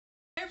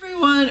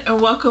everyone,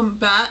 and welcome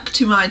back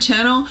to my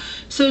channel.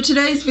 So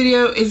today's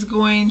video is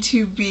going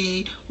to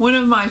be one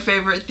of my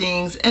favorite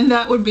things, and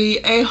that would be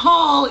a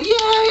haul. Yay!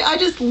 I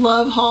just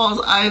love hauls.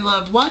 I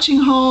love watching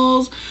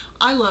hauls.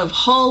 I love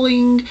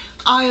hauling.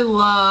 I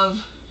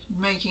love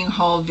making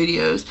haul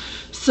videos.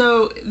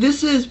 So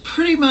this is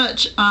pretty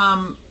much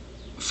from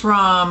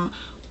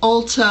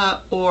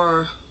Ulta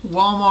or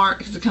Walmart,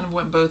 because it kind of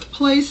went both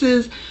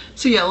places.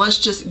 So yeah, let's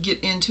just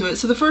get into it.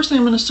 So the first thing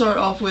I'm going to start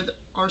off with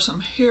are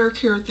some hair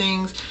care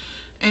things,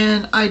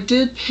 and I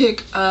did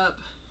pick up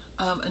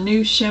a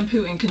new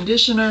shampoo and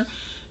conditioner,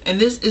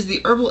 and this is the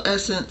Herbal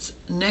Essence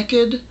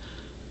Naked.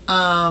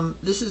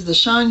 This is the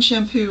Shine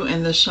shampoo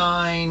and the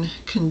Shine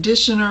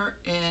conditioner,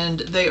 and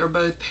they are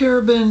both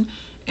paraben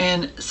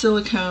and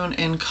silicone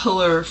and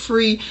color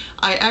free.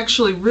 I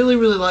actually really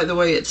like the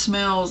way it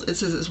smells. It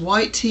says it's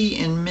white tea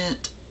and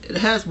mint. It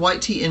has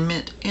white tea and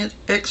mint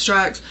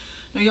extracts.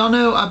 Now y'all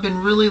know I've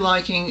been really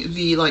liking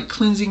the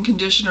cleansing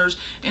conditioners,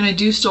 and I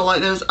do still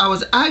like those. I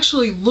was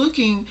actually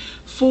looking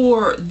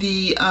for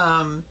the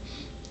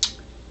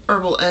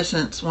Herbal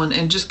Essence one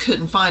and just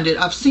couldn't find it.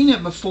 I've seen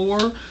it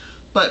before,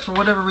 but for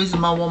whatever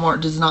reason my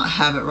Walmart does not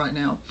have it right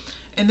now.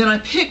 And then I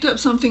picked up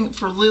something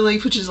for Lily,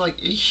 which is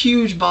like a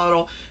huge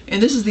bottle,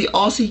 and this is the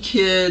Aussie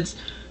Kids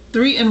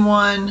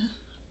 3-in-1,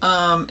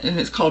 and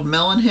it's called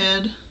Melon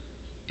Head,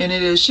 and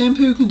it is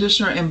shampoo,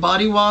 conditioner, and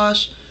body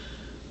wash.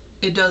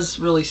 It does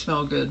really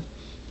smell good.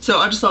 So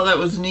I just thought that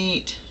was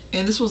neat,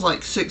 and this was like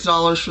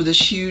 $6 for this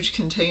huge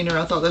container.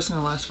 I thought that's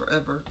gonna last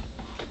forever.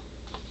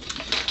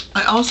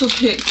 I also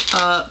picked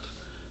up,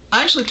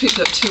 I actually picked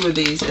up two of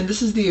these, and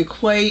this is the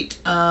Equate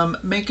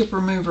makeup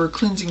remover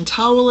cleansing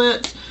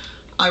towelettes.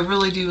 I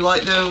really do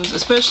like those,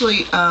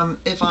 especially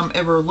if I'm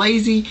ever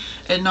lazy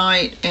at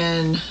night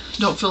and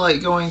don't feel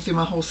like going through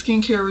my whole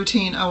skincare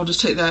routine. I will just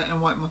take that and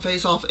wipe my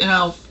face off, and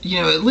I'll,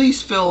 at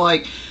least feel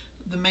like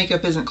the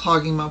makeup isn't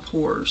clogging my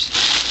pores.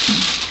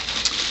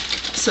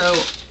 So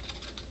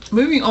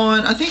moving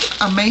on, I think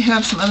I may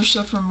have some other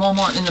stuff from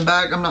Walmart in the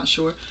bag, I'm not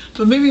sure.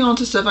 But moving on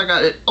to stuff I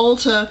got at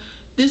Ulta.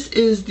 This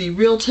is the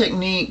Real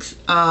Techniques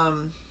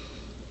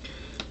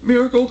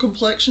Miracle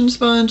Complexion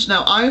Sponge.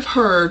 Now I've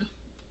heard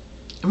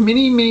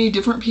many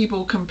different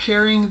people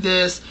comparing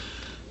this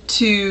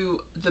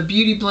to the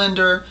Beauty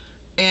Blender,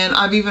 and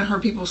I've even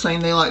heard people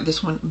saying they like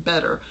this one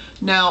better.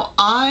 Now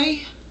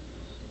I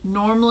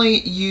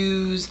normally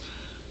use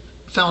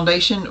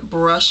foundation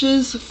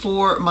brushes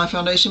for my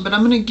foundation, but I'm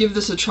going to give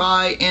this a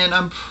try, and I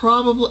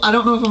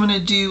don't know if I'm going to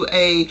do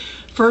a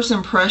first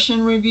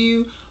impression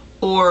review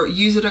or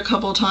use it a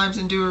couple of times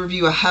and do a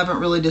review. I haven't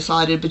really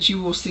decided, but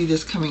you will see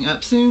this coming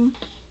up soon.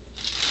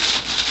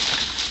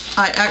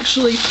 I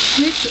actually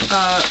picked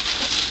up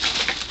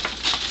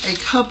a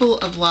couple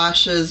of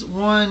lashes.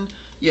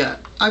 I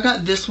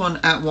got this one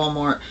at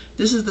Walmart.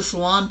 This is the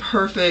Salon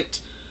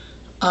Perfect,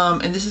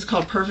 and this is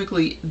called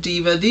Perfectly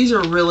Diva. These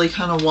are really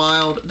kind of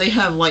wild. They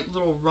have like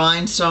little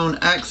rhinestone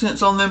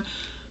accents on them.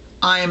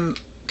 I'm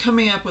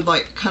coming up with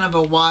like kind of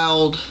a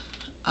wild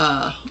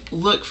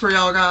look for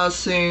y'all guys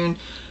soon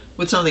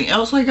with something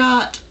else I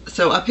got.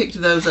 So I picked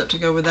those up to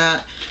go with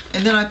that.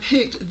 And then I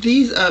picked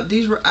these up.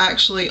 These were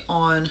actually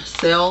on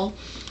sale.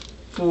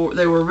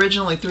 They were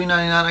originally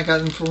 $3.99. I got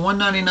them for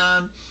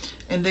 $1.99.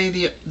 And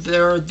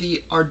they're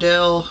the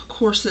Ardell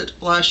Corset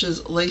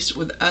Lashes Laced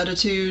with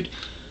Attitude.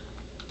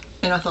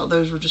 And I thought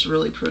those were just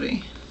really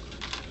pretty.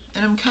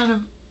 And I'm kind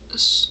of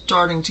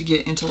starting to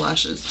get into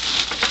lashes.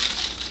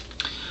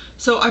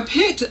 So I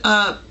picked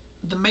up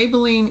the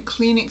Maybelline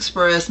Clean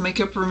Express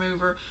Makeup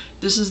Remover.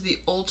 This is the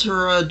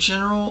Ulta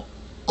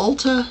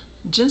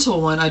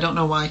Gentle one. I don't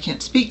know why I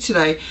can't speak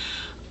today.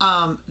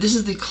 This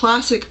is the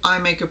classic eye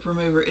makeup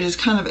remover. It is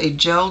kind of a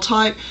gel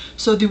type.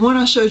 So the one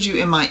I showed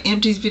you in my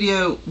empties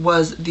video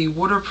was the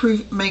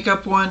waterproof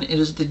makeup one. It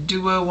is the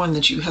duo one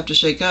that you have to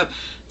shake up.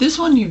 This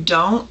one you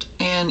don't,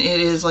 and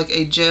it is like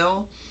a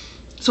gel.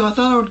 So I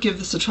thought I would give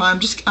this a try.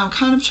 I'm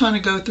kind of trying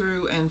to go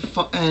through and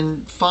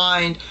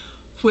find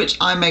which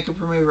eye makeup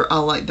remover I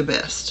like the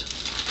best.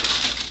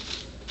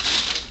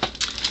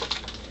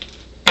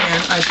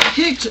 And I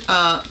picked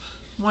up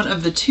one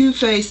of the Too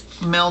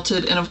Faced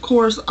Melted, and of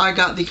course I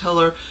got the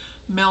color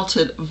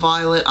Melted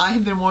Violet. I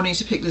have been wanting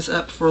to pick this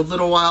up for a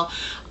little while.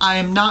 I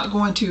am not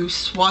going to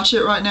swatch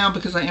it right now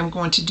because I am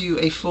going to do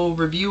a full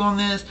review on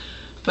this,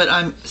 but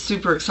I'm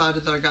super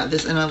excited that I got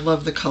this, and I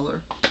love the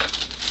color.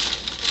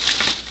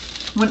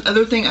 One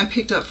other thing I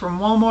picked up from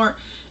Walmart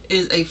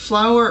is a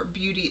Flower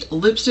Beauty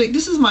lipstick.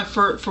 This is my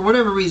first, for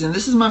whatever reason,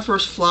 this is my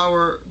first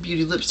Flower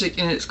Beauty lipstick,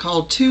 and it's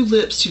called Two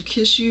Lips to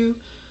Kiss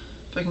You.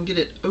 If I can get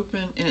it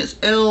open, and it's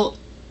LS15.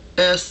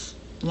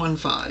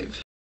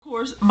 Of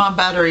course, my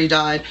battery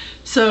died.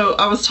 So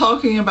I was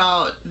talking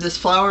about this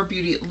Flower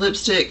Beauty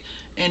lipstick,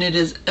 and it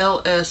is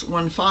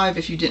LS15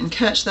 if you didn't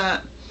catch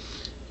that.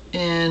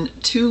 And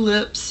Two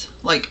Lips,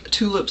 like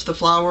Tulips the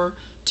flower,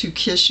 to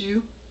kiss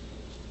you.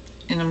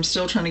 And I'm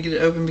still trying to get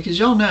it open because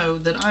y'all know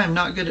that I am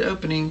not good at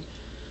opening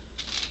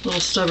little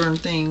stubborn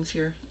things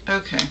here.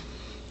 Okay.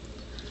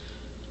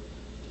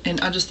 And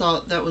I just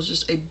thought that was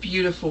just a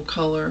beautiful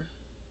color.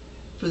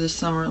 for this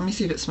summer. Let me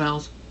see if it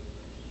smells.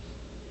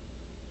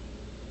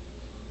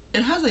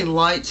 It has a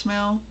light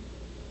smell,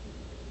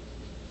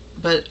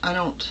 but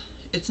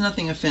it's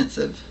nothing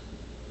offensive.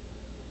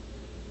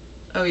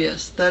 Oh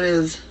yes, that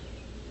is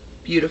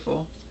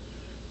beautiful.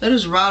 That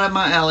is right up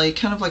my alley,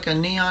 kind of like a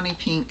neon-y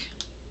pink.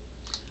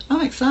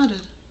 I'm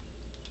excited.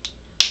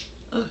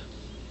 Ugh.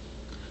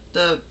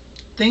 The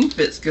thing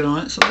fits good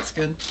on it, so that's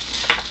good.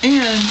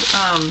 And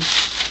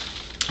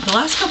the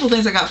last couple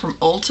things I got from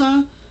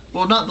Ulta,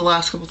 well, not the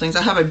last couple things,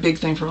 I have a big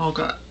thing from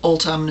Ulta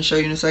I'm going to show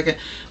you in a second,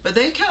 but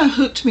they kind of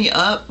hooked me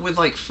up with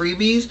like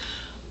freebies.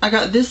 I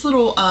got this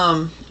little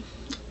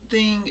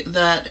thing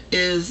that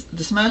is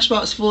the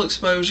Smashbox Full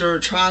Exposure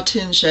Try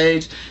 10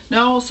 Shades.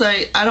 Now I will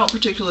say I don't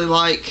particularly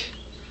like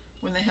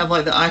when they have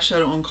like the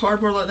eyeshadow on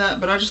cardboard like that,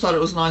 but I just thought it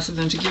was nice of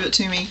them to give it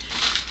to me.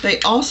 They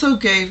also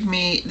gave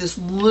me this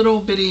little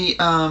bitty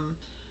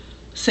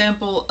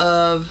sample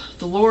of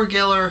the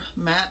L'Oreal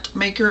Matte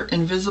Maker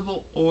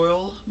Invisible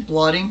Oil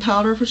Blotting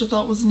Powder, which I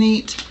thought was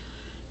neat.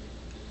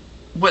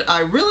 What I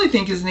really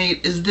think is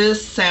neat is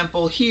this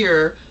sample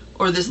here,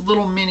 or this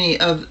little mini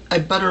of a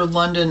Butter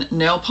London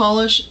nail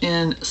polish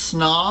in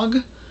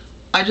Snog.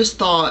 I just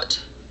thought,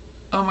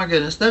 oh my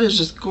goodness, that is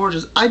just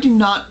gorgeous. I do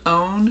not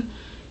own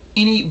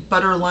any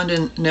Butter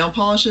London nail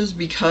polishes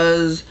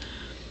because,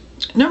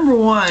 number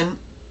one,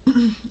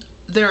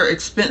 they're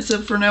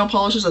expensive for nail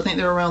polishes. I think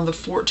they're around the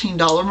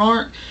 $14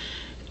 mark,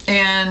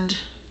 and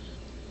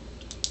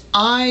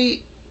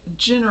I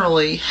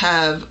generally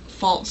have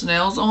false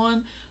nails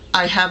on.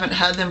 I haven't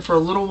had them for a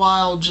little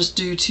while just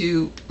due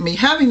to me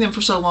having them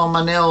for so long.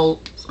 My nails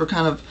are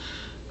kind of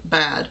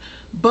bad,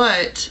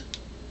 but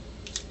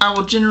I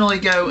will generally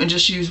go and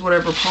just use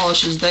whatever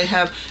polishes they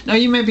have. Now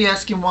you may be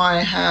asking why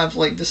I have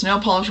like this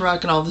nail polish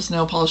rack and all this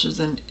nail polishes,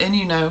 and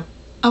you know,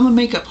 I'm a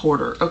makeup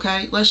hoarder,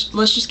 okay? Let's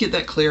just get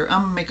that clear.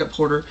 I'm a makeup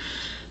hoarder,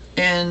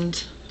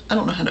 and I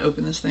don't know how to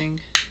open this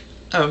thing.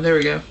 Oh, there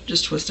we go.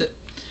 Just twist it.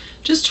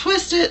 Just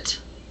twist it.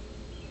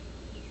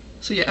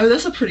 So yeah, oh,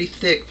 that's a pretty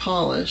thick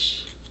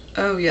polish.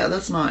 Oh yeah,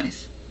 that's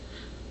nice.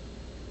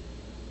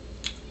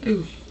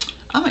 Ooh,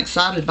 I'm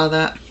excited by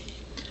that.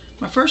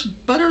 My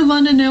first Butter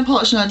London nail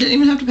polish, and I didn't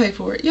even have to pay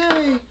for it.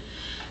 Yay!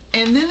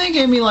 And then they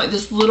gave me like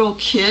this little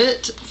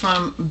kit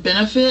from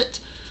Benefit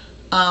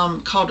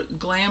called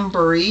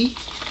Glamboree.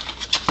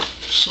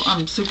 So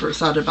I'm super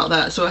excited about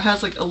that. So it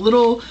has like a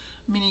little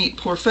mini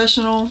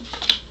professional.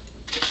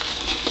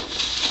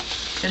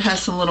 It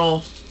has some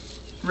little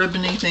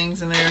ribbony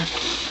things in there.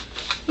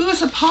 Ooh,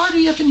 it's a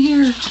party up in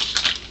here.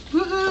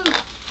 Woohoo!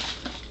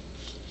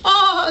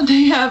 Oh,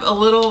 they have a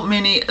little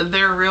mini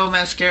They're Real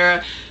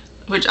mascara,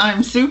 which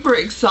I'm super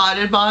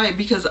excited by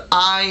because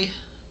I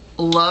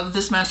love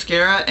this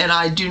mascara and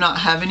I do not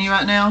have any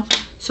right now.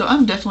 So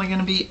I'm definitely going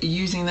to be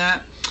using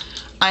that.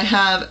 I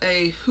have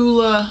a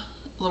Hoola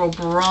little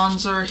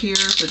bronzer here,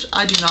 which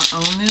I do not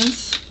own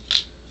this.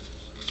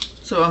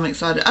 So I'm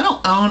excited. I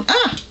don't own,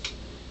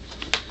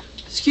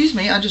 excuse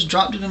me, I just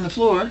dropped it on the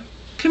floor.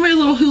 Come here,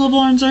 little Hoola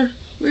bronzer.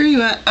 Where are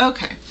you at?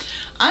 Okay.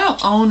 I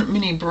don't own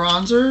many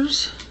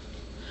bronzers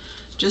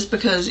just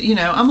because, you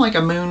know, I'm like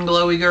a moon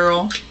glowy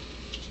girl.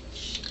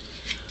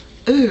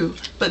 Ooh,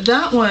 but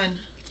that one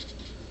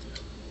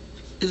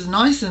is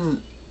nice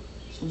and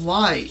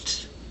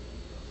light.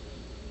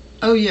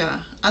 Oh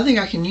yeah, I think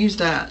I can use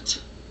that.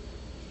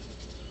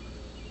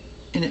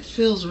 And it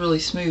feels really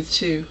smooth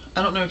too.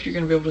 I don't know if you're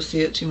going to be able to see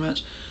it too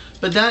much,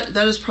 but that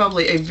is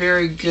probably a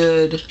very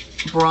good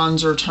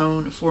bronzer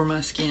tone for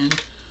my skin.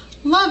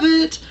 Love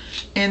it.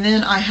 And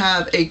then I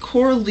have a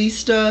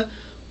Coralista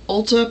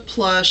Ulta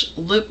Plush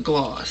Lip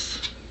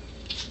Gloss.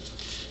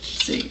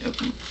 Let's see,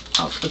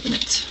 I'll open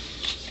it.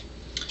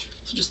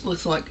 So it just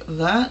looks like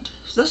that.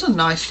 So that's a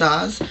nice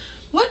size.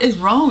 What is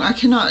wrong? I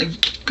cannot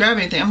grab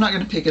anything. I'm not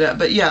going to pick it up.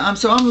 But yeah,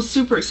 so I'm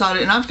super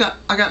excited, and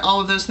I got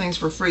all of those things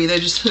for free. They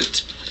just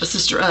hooked a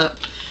sister up.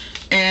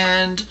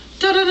 And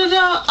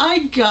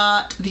I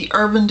got the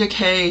Urban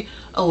Decay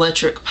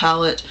Electric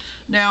Palette.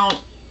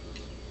 Now,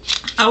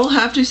 I will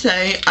have to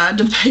say I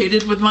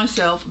debated with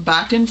myself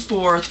back and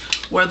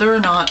forth whether or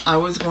not I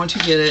was going to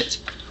get it,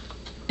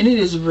 and it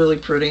is really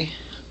pretty.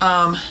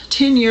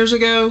 10 years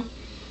ago,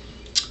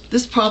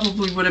 this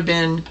probably would have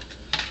been,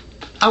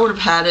 I would have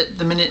had it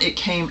the minute it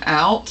came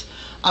out.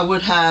 I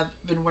would have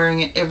been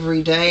wearing it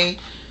every day,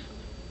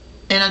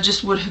 and I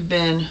just would have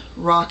been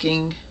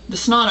rocking the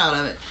snot out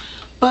of it.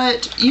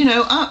 But, you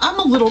know, I'm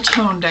a little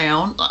toned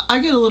down. I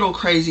get a little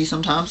crazy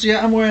sometimes.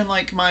 Yeah, I'm wearing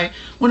like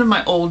one of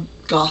my old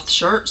goth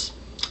shirts.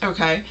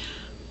 Okay.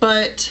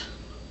 But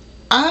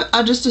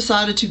I just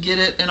decided to get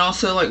it. And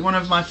also, like, one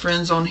of my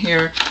friends on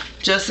here,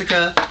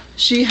 Jessica,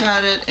 she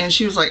had it and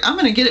she was like, I'm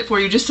going to get it for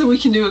you just so we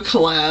can do a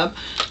collab.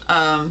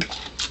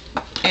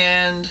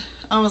 And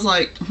I was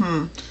like,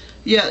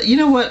 yeah, you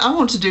know what? I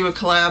want to do a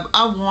collab.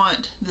 I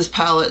want this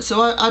palette. So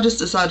I just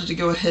decided to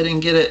go ahead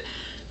and get it.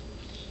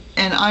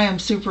 And I am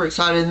super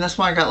excited, and that's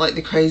why I got like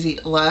the crazy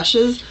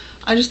lashes.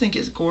 I just think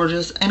it's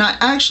gorgeous. And I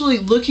actually,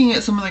 looking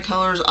at some of the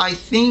colors, I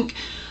think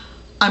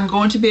I'm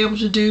going to be able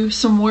to do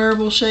some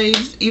wearable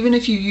shades, even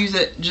if you use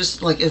it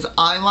just like as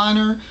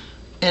eyeliner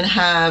and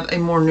have a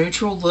more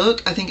neutral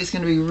look. I think it's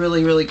going to be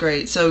really, really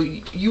great. So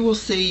you will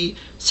see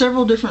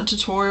several different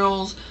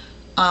tutorials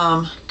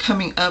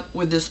coming up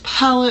with this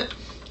palette,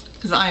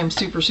 because I am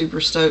super,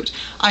 super stoked.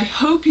 I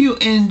hope you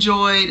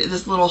enjoyed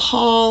this little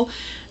haul,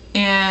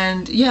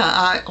 and yeah,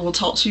 I will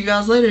talk to you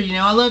guys later. You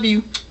know I love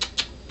you.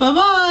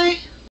 Bye-bye.